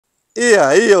E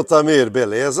aí, Altamir,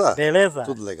 beleza? Beleza?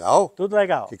 Tudo legal? Tudo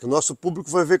legal. O que o nosso público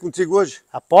vai ver contigo hoje?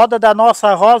 A poda da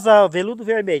nossa rosa veludo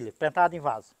vermelho, plantada em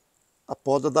vaso. A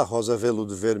poda da rosa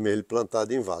veludo vermelho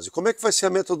plantada em vaso. E como é que vai ser a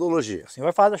metodologia? O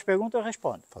senhor faz as perguntas e eu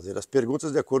respondo. Fazer as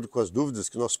perguntas de acordo com as dúvidas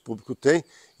que o nosso público tem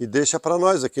e deixa para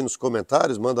nós aqui nos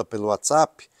comentários, manda pelo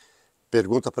WhatsApp,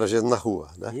 pergunta para a gente na rua,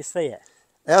 né? Isso aí é.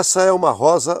 Essa é uma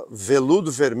rosa veludo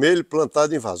vermelho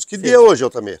plantada em vaso. Que Sim. dia é hoje,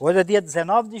 Altamir? Hoje é dia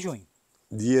 19 de junho.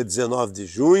 Dia 19 de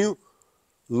junho,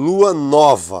 lua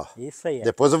nova. Isso aí é.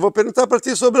 Depois eu vou perguntar para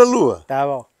ti sobre a lua. Tá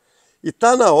bom. E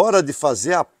está na hora de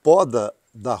fazer a poda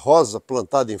da rosa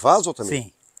plantada em vaso também?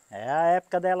 Sim. É a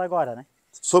época dela agora, né?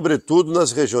 Sobretudo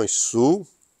nas regiões sul,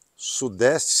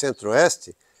 sudeste,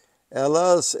 centro-oeste,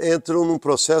 elas entram num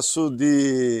processo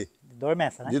De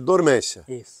dormência, né? de dormência.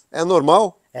 Isso. É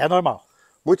normal? É normal.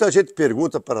 Muita gente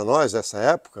pergunta para nós nessa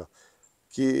época,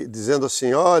 dizendo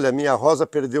assim, olha, minha rosa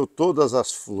perdeu todas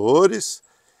as flores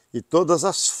e todas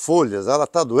as folhas, ela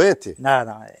está doente?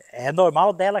 Não. É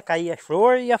normal dela cair as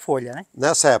flores e a folha, né?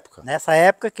 Nessa época? Nessa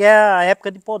época que é a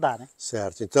época de podar, né?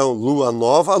 Certo, então lua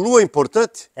nova, a lua é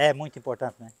importante? É muito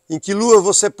importante, né? Em que lua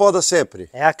você poda sempre?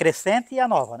 É a crescente e a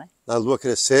nova, né? Na lua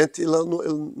crescente e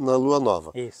na lua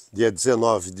nova. Isso. Dia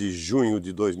 19 de junho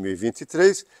de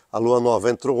 2023, a lua nova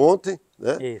entrou ontem,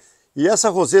 né? Isso. E essa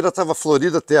roseira estava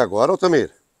florida até agora,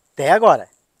 Altamir? Até agora.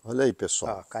 Olha aí,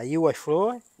 pessoal. Ó, caiu as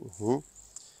flores. Uhum.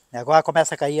 Agora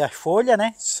começa a cair as folhas,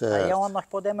 né? Certo. Aí é onde nós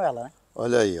podemos ela, né?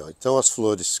 Olha aí, ó. Então as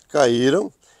flores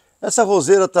caíram. Essa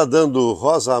roseira está dando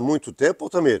rosa há muito tempo,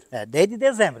 Altamir? É, desde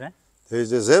dezembro, né?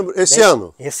 Desde dezembro? Esse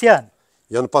ano? Esse ano.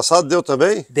 E ano passado deu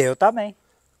também? Deu também.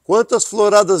 Quantas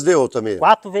floradas deu, Altamir?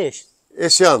 4 vezes.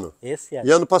 Esse ano? Esse ano.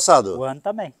 E ano passado? O ano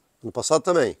também. Ano passado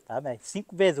também. Também.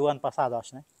 5 vezes o ano passado,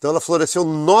 acho, né? Então ela floresceu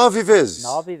 9 vezes.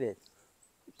 9 vezes.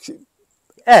 Que-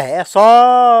 É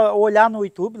só olhar no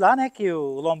YouTube lá, né? Que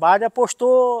o Lombardi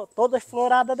postou todas as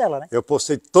floradas dela, né? Eu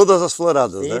postei todas as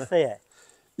floradas, né? Isso aí é.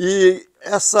 E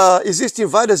existem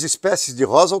várias espécies de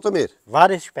rosa, Altamir.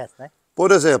 Várias espécies, né?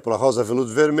 Por exemplo, a rosa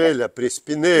veludo vermelha,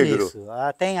 príncipe negro. Isso.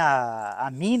 Tem a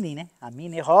mini, né? A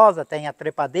mini rosa, tem a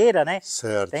trepadeira, né?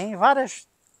 Certo. Tem várias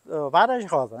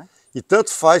rosas, né? E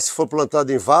tanto faz se for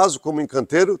plantado em vaso como em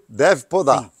canteiro, deve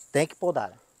podar. Sim, tem que podar,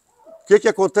 né? O que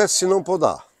acontece se não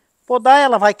podar? Podar,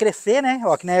 ela vai crescer, né?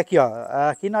 Ó, que nem aqui, ó.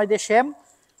 Aqui nós deixamos,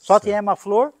 só tem uma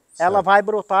flor, ela vai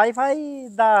brotar e vai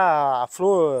dar a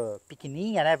flor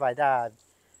pequenininha, né? Vai dar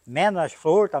menos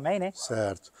flor também, né?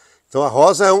 Certo. Então a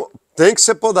rosa tem que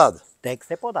ser podada. Tem que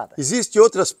ser podada. Existem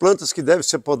outras plantas que devem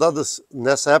ser podadas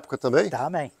nessa época também?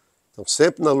 Também. Então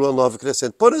sempre na lua nova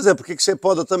crescente. Por exemplo, o que você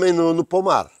poda também no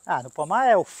pomar? No pomar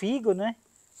é o figo, né?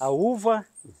 A uva,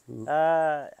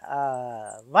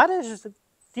 vários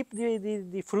tipos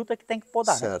de fruta que tem que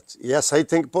podar, né? Certo. E essa aí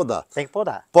tem que podar. Tem que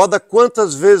podar. Poda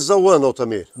quantas vezes ao ano,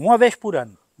 Altamir? Uma vez por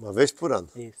ano. Uma vez por ano.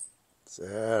 Isso.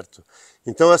 Certo.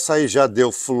 Então essa aí já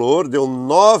deu flor, deu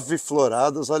 9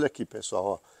 floradas. Olha aqui, pessoal,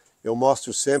 ó. Eu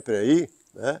mostro sempre aí,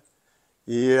 né?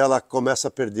 E ela começa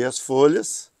a perder as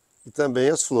folhas e também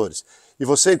as flores. E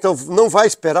você então não vai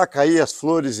esperar cair as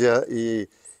flores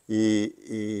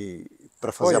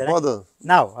para fazer Folha, a poda? né?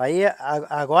 Não, aí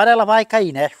agora ela vai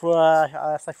cair, né?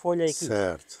 Essas folhas aqui.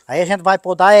 Certo. Aí a gente vai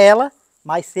podar ela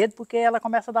mais cedo, porque ela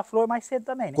começa a dar flor mais cedo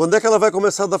também, né? Quando é que ela vai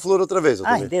começar a dar flor outra vez, Em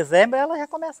Altamir? dezembro ela já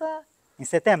começa... Em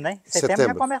setembro, né? Em setembro já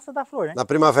Setembro. começa a dar flor, né? Na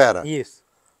primavera? Isso.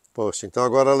 Poxa, então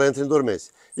agora ela entra em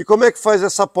dormência. E como é que faz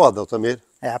essa poda, Altamir?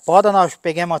 A poda nós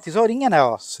pegamos uma tesourinha, né?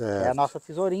 Ó. Certo. É a nossa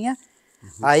tesourinha.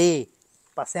 Aí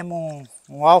passamos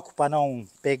um álcool para não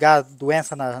pegar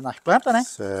doença nas plantas, né?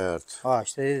 Certo, Ó,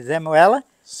 esterilizamos ela.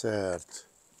 certo.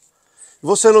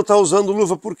 Você não está usando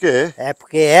luva por quê? É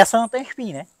porque essa não tem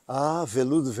espinho, né? Ah,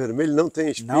 veludo vermelho não tem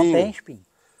espinho. Não tem espinho.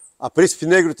 A príncipe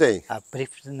negro tem. A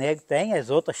príncipe negro tem, as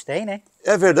outras tem, né?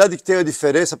 É verdade que tem a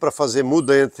diferença para fazer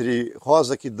muda entre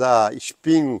rosa que dá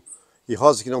espinho e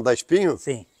rosa que não dá espinho?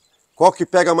 Sim. Qual que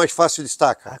pega mais fácil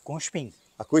destaca? Com espinho.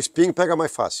 A com espinho pega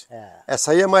mais fácil. É.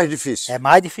 Essa aí é mais difícil. É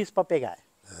mais difícil para pegar.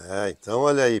 Então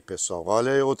olha aí, pessoal,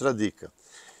 olha aí outra dica.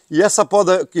 E essa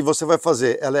poda que você vai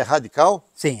fazer, ela é radical?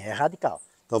 Sim, é radical.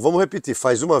 Então vamos repetir,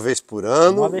 faz uma vez por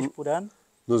ano. Uma vez por ano.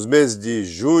 Nos meses de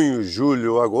junho,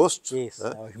 julho, agosto. Isso.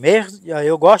 Né? Os meses,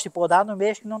 eu gosto de podar no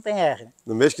mês que não tem R, né?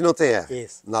 No mês que não tem R.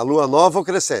 Isso. Na lua nova ou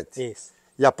crescente. Isso.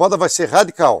 E a poda vai ser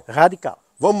radical. Radical.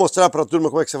 Vamos mostrar para a turma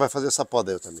como é que você vai fazer essa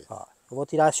poda aí também. Ó, eu vou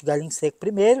tirar esse galinho seco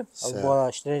primeiro. Certo. Eu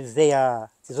esterilizei a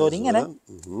tesourinha, né?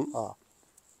 Uhum. Ó.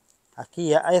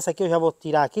 Aqui, essa aqui eu já vou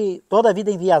tirar aqui, toda a vida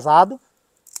enviesado.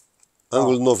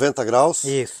 Ângulo 90 graus.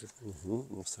 Isso. Vou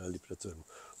mostrar ali para a turma.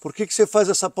 Por que você faz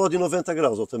essa poda em 90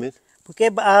 graus, Altamir? Porque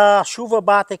a chuva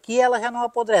bate aqui, ela já não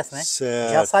apodrece, né?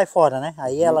 Certo. Já sai fora, né?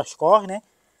 Aí ela escorre, né?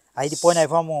 Aí depois nós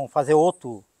vamos fazer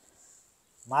outro,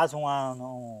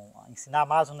 ensinar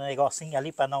mais um negocinho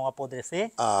ali para não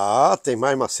apodrecer. Ah, tem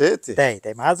mais macete?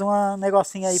 Tem mais um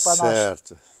negocinho aí para nós.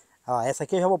 Certo. Ó, essa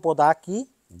aqui eu já vou podar aqui.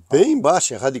 Bem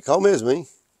embaixo, é radical mesmo, hein?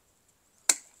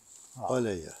 Ó.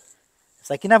 Olha aí, ó.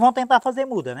 Essa aqui nós vamos tentar fazer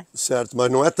muda, né? Certo,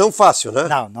 mas não é tão fácil, né?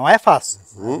 Não, não é fácil.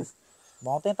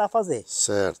 Vamos tentar fazer.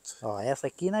 Certo. Ó, essa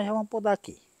aqui nós já vamos podar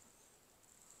aqui.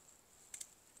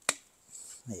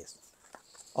 Isso.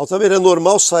 Altamir, é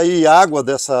normal sair água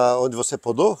dessa onde você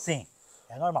podou? Sim,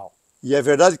 é normal. E é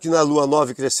verdade que na lua nova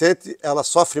e crescente ela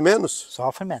sofre menos?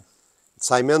 Sofre menos.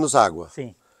 Sai menos água?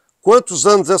 Sim. Quantos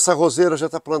anos essa roseira já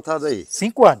está plantada aí?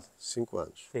 5 anos. 5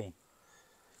 anos. Sim.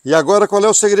 E agora qual é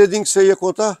o segredinho que você ia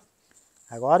contar?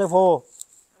 Agora eu vou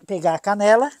pegar a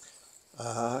canela.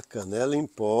 Ah, canela em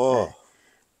pó. É.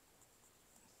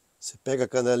 Você pega a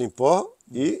canela em pó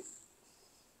e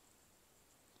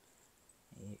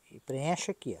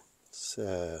Preenche aqui, ó.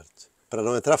 certo. Para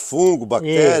não entrar fungo,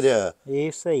 bactéria,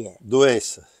 Isso aí, é.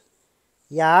 doença.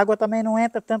 E a água também não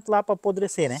entra tanto lá para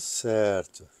apodrecer, né?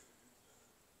 Certo.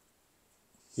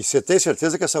 E você tem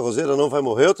certeza que essa roseira não vai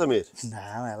morrer, Altamir?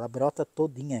 Não, ela brota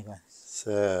todinha agora.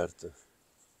 Certo.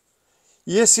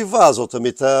 E esse vaso,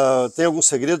 Altamir, tem algum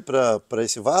segredo para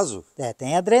esse vaso? É,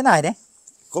 tem a drenagem, né?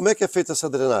 Como é que é feita essa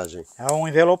drenagem? É um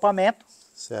envelopamento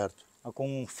Certo,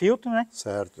 com um filtro, né?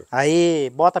 certo. Aí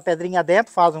bota a pedrinha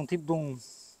dentro, faz um tipo de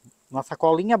uma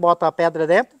sacolinha, bota a pedra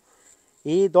dentro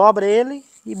e dobra ele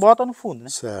e bota no fundo, né?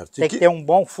 Certo. Tem que ter um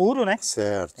bom furo, né?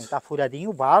 Certo. Tem que estar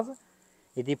furadinho o vaso.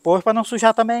 E depois para não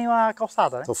sujar também a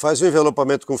calçada, né? Então faz um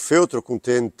envelopamento com feltro, com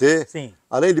TNT. Sim.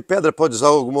 Além de pedra, pode usar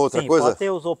alguma outra Sim, coisa? pode ter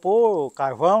o isopor, o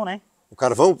carvão, né? O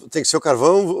carvão tem que ser o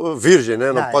carvão virgem,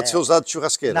 né? Não pode ser usado de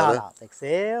churrasqueira, não, né? Não, tem que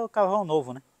ser o carvão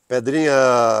novo, né? Pedrinha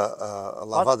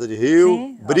lavada de rio,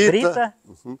 Sim, brita.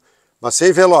 Mas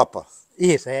sem envelopa.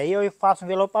 Isso, aí eu faço um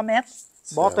envelopamento,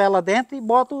 boto ela dentro e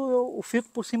boto o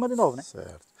filtro por cima de novo, né?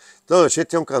 Certo. Então a gente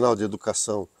tem um canal de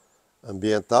educação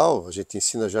ambiental, a gente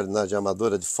ensina jardinagem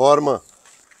amadora de forma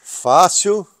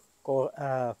fácil.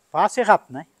 Fácil e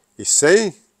rápido, né? E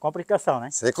sem Complicação, né?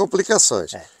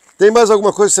 complicações. É. Tem mais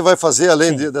alguma coisa que você vai fazer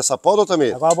além dessa poda,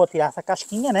 Altamir? Agora eu vou tirar essa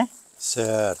casquinha, né?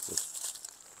 Certo.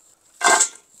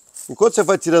 Enquanto você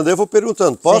vai tirando aí, eu vou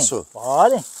perguntando, posso? Sim,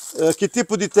 pode. Que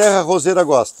tipo de terra a roseira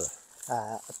gosta?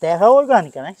 A terra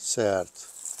orgânica, né? Certo.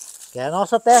 Que é a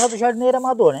nossa terra do jardineiro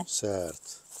amador, né?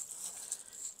 Certo.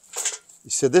 E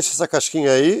você deixa essa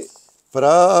casquinha aí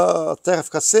para a terra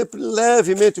ficar sempre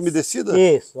levemente umedecida?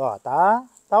 Isso, ó, tá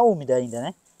úmida ainda,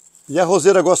 né? E a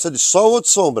roseira gosta de sol ou de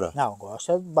sombra? Não,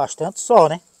 gosta bastante sol,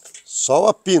 né? Sol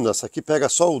a pino, essa aqui pega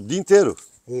sol o dia inteiro.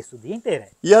 Isso, o dia inteiro.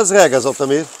 E as regas,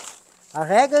 Altamir? A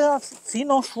regra, se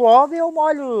não chove, eu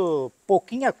molho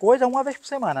pouquinha coisa uma vez por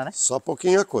semana, né? Só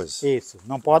pouquinha coisa. Isso,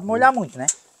 não pode molhar muito, né?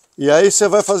 E aí você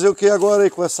vai fazer o que agora aí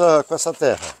com essa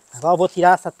terra? Agora eu vou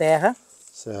tirar essa terra.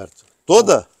 Certo.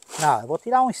 Toda? Não, eu vou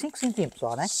tirar uns 5 centímetros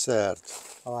só, né? Certo.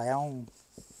 Ó,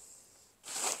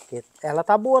 ela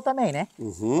tá boa também, né?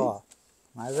 Ó,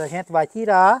 mas a gente vai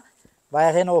tirar,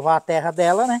 vai renovar a terra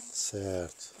dela, né?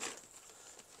 Certo.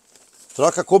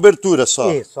 Troca a cobertura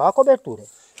só? Isso, só a cobertura.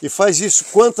 E faz isso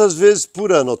quantas vezes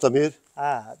por ano, Altamir?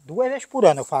 2 vezes por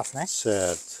ano eu faço, né?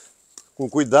 Certo. Com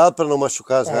cuidado para não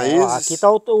machucar as raízes. Ó, aqui tá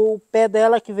o pé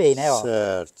dela que veio, né? Ó.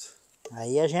 Certo.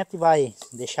 Aí a gente vai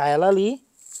deixar ela ali,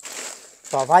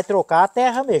 só vai trocar a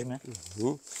terra mesmo, né?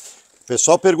 O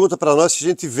pessoal pergunta para nós se a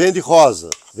gente vende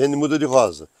rosa, vende muda de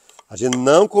rosa. A gente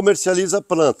não comercializa a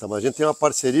planta, mas a gente tem uma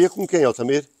parceria com quem,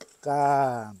 Altamir?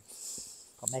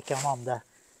 Como é que é o nome da...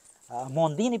 A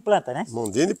Mondini Planta, né?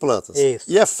 Mondini Plantas. Isso.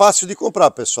 E é fácil de comprar,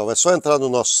 pessoal. É só entrar no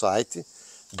nosso site,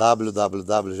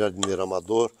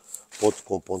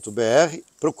 www.jardineiroamador.com.br,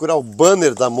 procurar o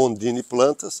banner da Mondini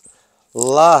Plantas.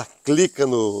 Lá, clica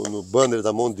no banner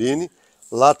da Mondini.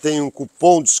 Lá tem um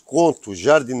cupom de desconto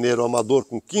Jardineiro Amador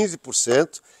com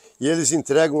 15%. E eles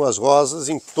entregam as rosas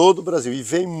em todo o Brasil. E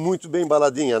vem muito bem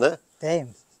embaladinha, né?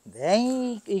 Tem.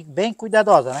 Bem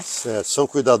cuidadosa, né? Certo, são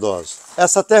cuidadosos.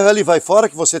 Essa terra ali vai fora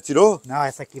que você tirou? Não,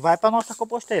 essa aqui vai para nossa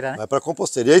composteira, né? Vai para a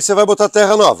composteira. E aí você vai botar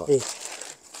terra nova? Isso.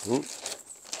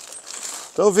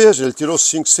 Então veja, ele tirou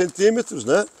 5 centímetros,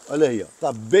 né? Olha aí, ó,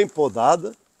 tá bem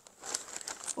podada.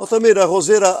 Altamir, a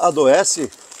roseira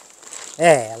adoece?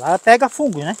 Ela pega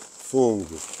fungo, né?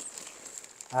 Fungo.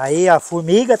 Aí a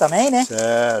formiga também, né?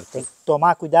 Certo. Tem que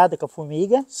tomar cuidado com a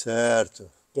formiga. Certo.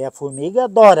 Porque a formiga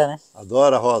adora, né?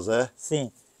 Adora a rosa, é?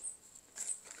 Sim.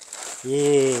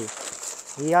 E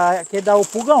E aqui dá o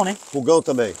pulgão, né? Pulgão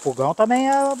também. Pulgão também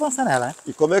avança nela, né?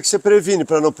 E como é que você previne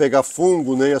para não pegar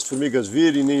fungo, nem as formigas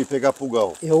virem, nem pegar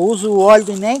pulgão? Eu uso óleo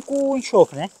de NEM com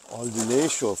enxofre, né? Óleo de nem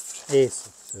enxofre. Isso.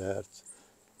 Certo.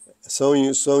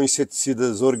 São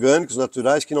inseticidas orgânicos,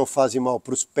 naturais, que não fazem mal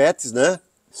para os pets, né?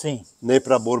 Sim. Nem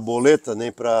para borboleta,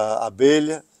 nem para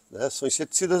abelha. Né? São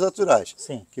inseticidas naturais.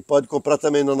 Sim. Que pode comprar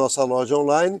também na nossa loja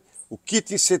online o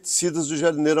kit inseticidas do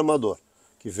Jardineiro Amador,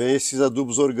 que vem esses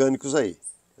adubos orgânicos aí.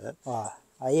 Né? Ó,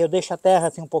 aí eu deixo a terra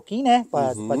assim um pouquinho, né?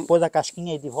 Para depois a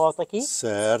casquinha ir de volta aqui.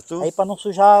 Certo. Aí para não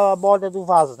sujar a borda do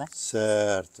vaso, né?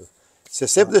 Certo. Você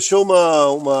sempre deixou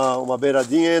uma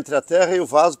beiradinha entre a terra e o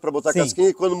vaso para botar a casquinha,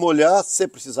 e quando molhar, se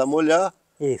precisar molhar,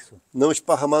 isso, não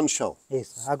esparramar no chão.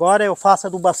 Isso. Agora eu faço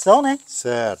adubação, né?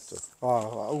 Certo.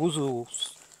 Ó, eu uso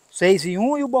 6 em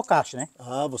 1 e o bocache, né?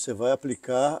 Ah, você vai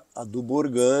aplicar adubo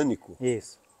orgânico.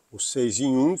 Isso. O 6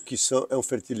 em 1, que é um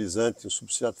fertilizante, um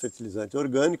substrato fertilizante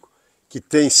orgânico, que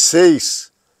tem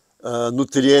 6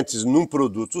 nutrientes num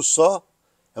produto só.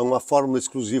 É uma fórmula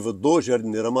exclusiva do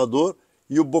Jardineiro Amador.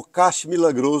 E o bocache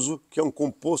milagroso, que é um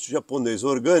composto japonês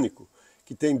orgânico,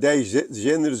 que tem 10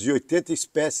 gêneros e 80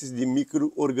 espécies de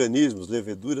micro-organismos,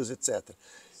 leveduras, etc.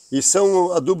 E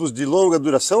são adubos de longa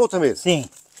duração, Altamir? Sim.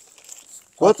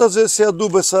 Quantas vezes você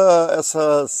aduba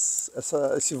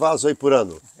esse vaso aí por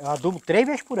ano? Eu adubo 3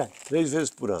 vezes por ano. 3 vezes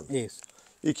por ano. Isso.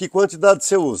 E que quantidade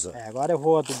você usa? Agora eu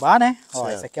vou adubar, né? Ó,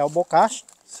 esse aqui é o bocache.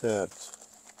 Certo.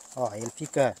 Ó, ele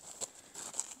fica...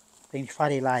 Tem que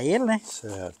farelar ele, né?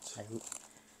 Certo. Aí,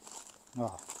 ó,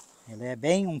 ele é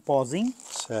bem um pozinho.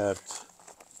 Certo.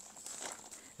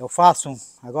 Eu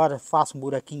agora faço um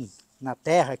buraquinho na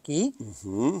terra aqui.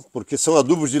 Porque são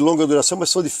adubos de longa duração, mas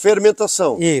são de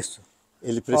fermentação. Isso.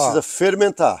 Ele precisa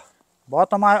fermentar.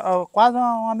 Bota quase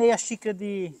uma meia xícara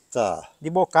de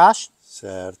bocache.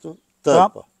 Certo.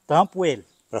 Tampa. Tampo ele.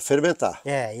 Para fermentar.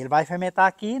 É, ele vai fermentar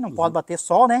aqui, não pode bater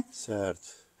sol, né? Certo.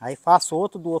 Aí faço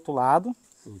outro do outro lado.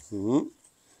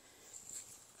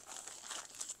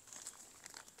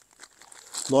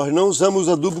 Nós não usamos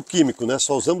adubo químico, né?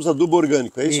 Só usamos adubo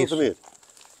orgânico, é isso, Altamir?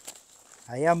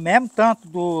 Aí é o mesmo tanto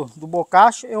do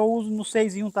bocache, eu uso no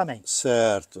 6 em 1 também.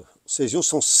 Certo. 6 em 1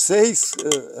 são 6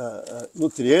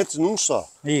 nutrientes num só.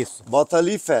 Isso. Bota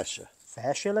ali e fecha.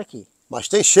 Fecha ele aqui. Mas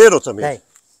tem cheiro também. Tem.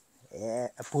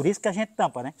 É por isso que a gente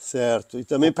tampa, né? Certo. E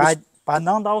também para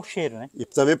não dar o cheiro, né? E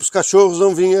também para os cachorros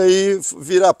não virem aí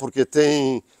virar, porque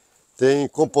tem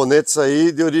componentes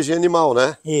aí de origem animal,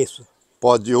 né? Isso.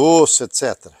 Pó de osso,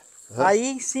 etc.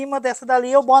 Aí em cima dessa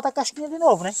dali eu boto a casquinha de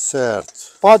novo, né? Certo.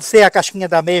 Pode ser a casquinha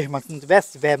da mesma,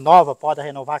 se tiver nova, pode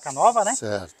renovar com a nova, né?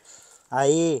 Certo.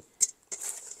 Aí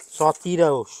só tira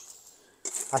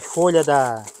as folhas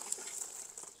da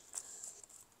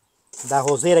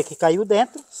roseira que caiu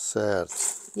dentro. Certo.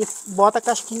 E bota a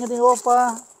casquinha de novo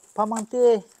para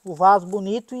manter o vaso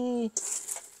bonito e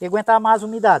aguentar mais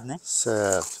umidade, né?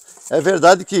 Certo. É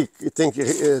verdade que tem que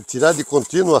tirar de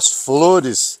contínuo as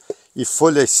flores e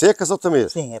folhas secas, Altamir?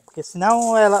 Sim, é porque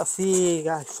senão se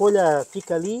a folha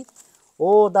fica ali,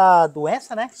 ou dá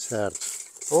doença, né? Certo.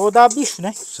 Ou dá bicho,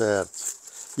 né? Certo.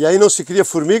 E aí não se cria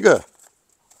formiga?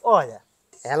 Olha,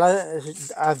 ela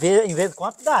em vez de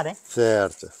quando dá, né?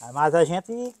 Certo. Mas a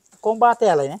gente combate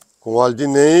ela, né? Com óleo de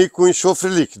NEM e com enxofre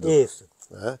líquido. Isso.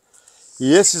 Né?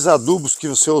 E esses adubos que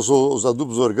você usou, os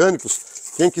adubos orgânicos,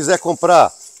 quem quiser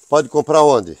comprar, pode comprar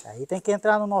onde? Aí tem que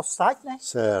entrar no nosso site, né?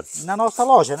 Certo. E na nossa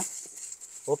loja, né?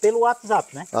 Ou pelo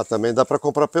WhatsApp, né? Ah, também dá para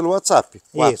comprar pelo WhatsApp.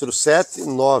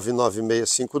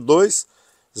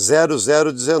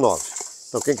 47996520019.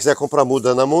 Então quem quiser comprar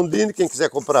muda na Mondini, quem quiser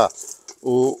comprar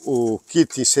o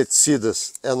kit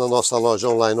inseticidas é na nossa loja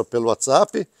online ou pelo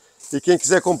WhatsApp. E quem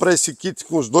quiser comprar esse kit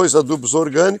com os 2 adubos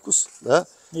orgânicos, né?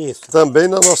 Isso. Também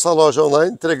na nossa loja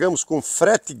online entregamos com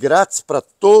frete grátis para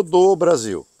todo o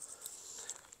Brasil.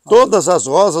 Todas as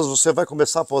rosas você vai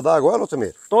começar a podar agora,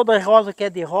 Altamir? Toda rosa que é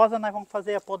de rosa, nós vamos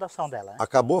fazer a podação dela, né?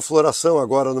 Acabou a floração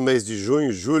agora no mês de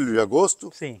junho, julho e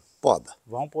agosto? Sim. Poda.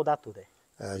 Vamos podar tudo aí.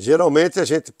 Geralmente a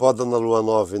gente poda na lua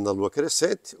nova e na lua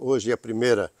crescente. Hoje é o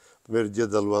primeiro dia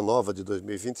da lua nova de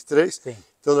 2023. Sim.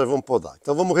 Então nós vamos podar.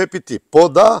 Então vamos repetir.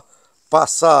 Podar,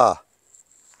 passar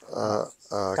a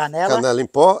canela em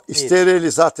pó,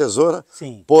 esterilizar a tesoura,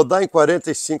 Sim. podar em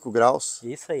 45 graus,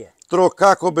 Isso aí.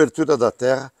 trocar a cobertura da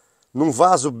terra, num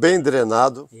vaso bem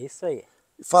drenado, Isso aí.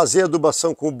 fazer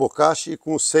adubação com o bocache e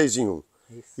com o 6 em 1.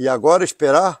 Isso. E agora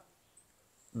esperar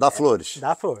dar flores.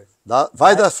 Dá flor.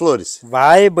 Vai dar flores.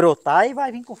 Vai brotar e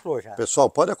vai vir com flor já. Pessoal,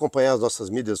 pode acompanhar as nossas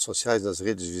mídias sociais nas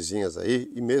redes vizinhas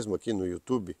aí, e mesmo aqui no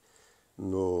YouTube,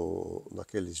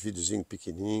 naqueles videozinhos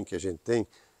pequenininhos que a gente tem,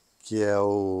 que é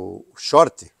o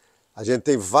short. A gente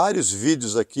tem vários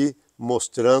vídeos aqui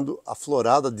mostrando a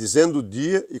florada, dizendo o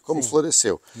dia e como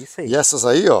floresceu. Isso aí. E essas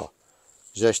aí, ó,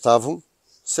 já estavam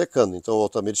secando. Então o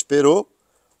Altamir esperou,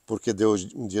 porque deu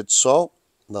um dia de sol,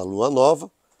 na lua nova,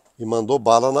 e mandou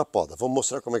bala na poda. Vamos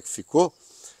mostrar como é que ficou.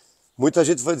 Muita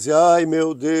gente vai dizer, ai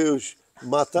meu Deus,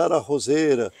 mataram a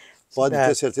roseira. Pode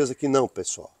ter certeza que não,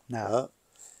 pessoal. Não. Tá?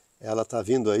 Ela está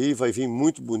vindo aí, vai vir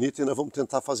muito bonita e nós vamos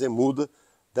tentar fazer muda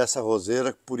dessa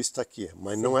roseira por isso aqui.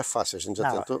 Mas não é fácil, a gente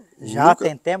já tentou. Já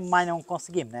tentamos, mas não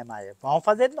conseguimos, né? Mas vamos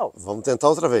fazer de novo. Vamos tentar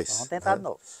outra vez. Vamos tentar de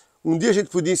novo. Um dia a gente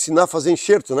podia ensinar a fazer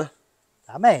enxerto, né?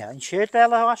 Também, a enxerto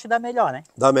ela eu acho que dá melhor, né?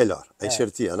 Dá melhor, a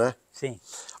enxertia, né? Sim.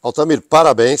 Altamir,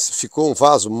 parabéns, ficou um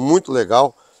vaso muito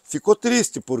legal. Ficou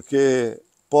triste porque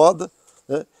poda,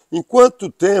 né? Em quanto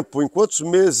tempo, em quantos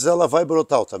meses ela vai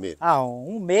brotar, Altamir? Ah,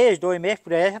 um mês, 2 meses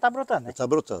por aí já tá brotando, né? Está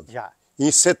brotando. Já. Em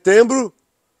setembro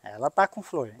Ela tá com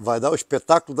flor, né? vai dar o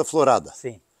espetáculo da florada.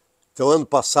 Sim. Então ano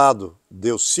passado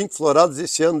deu 5 floradas,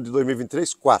 esse ano de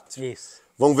 2023, 4. Isso.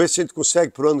 Vamos ver se a gente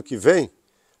consegue para o ano que vem,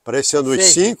 para esse ano os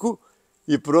 6. 5,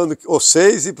 e para o ano, ou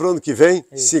 6, e para o ano que vem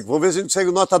 5. Vamos ver se a gente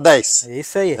consegue nota 10.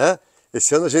 Isso aí. Né?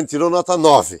 Esse ano a gente tirou nota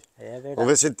 9. É verdade. Vamos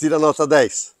ver se a gente tira nota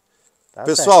 10. Tá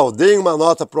Pessoal, deem uma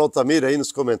nota para o Altamir aí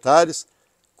nos comentários.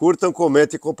 Curtam,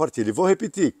 comentem e compartilhem. Vou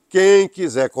repetir, quem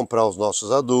quiser comprar os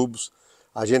nossos adubos,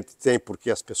 a gente tem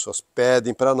porque as pessoas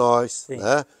pedem para nós.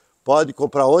 Né? Pode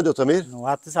comprar onde, Altamir? No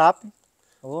WhatsApp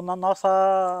ou na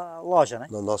nossa loja, né?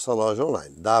 Na nossa loja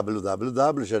online,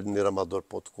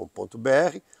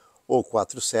 www.jardineiroamador.com.br ou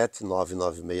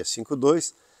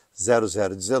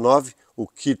 47996520019. O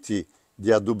kit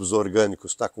de adubos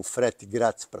orgânicos está com frete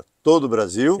grátis para todo o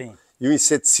Brasil. Sim. E o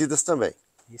inseticidas também.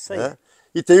 Isso aí. Né?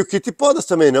 E tem o kit podas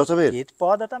também, né, Altamir? Kit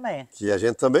poda também. Que a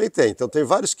gente também tem. Então tem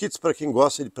vários kits para quem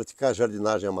gosta de praticar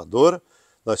jardinagem amadora.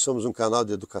 Nós somos um canal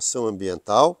de educação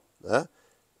ambiental, né?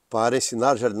 Para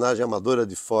ensinar jardinagem amadora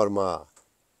de forma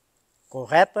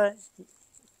Correta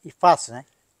e fácil, né?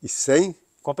 e sem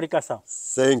Complicação.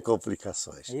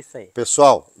 complicações. Isso aí.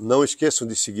 Pessoal, não esqueçam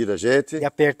de seguir a gente. E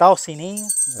apertar o sininho,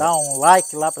 dar um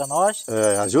like lá para nós.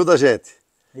 Ajuda a gente.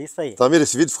 Isso aí. Altamir,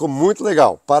 esse vídeo ficou muito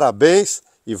legal. Parabéns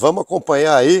e vamos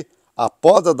acompanhar aí a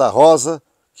poda da rosa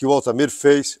que o Altamir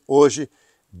fez hoje,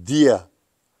 dia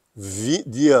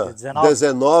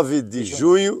 19 de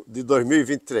junho de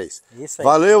 2023. Isso aí.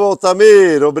 Valeu,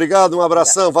 Altamir. Obrigado, um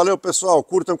abração. Valeu, pessoal.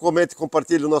 Curtam, comentem e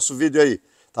compartilhem o nosso vídeo aí,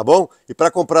 tá bom? E para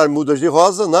comprar mudas de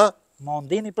rosa na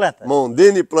Mondini Plantas.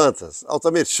 Mondini Plantas.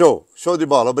 Altamir, show. Show de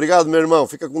bola. Obrigado, meu irmão.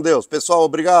 Fica com Deus. Pessoal,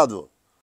 obrigado.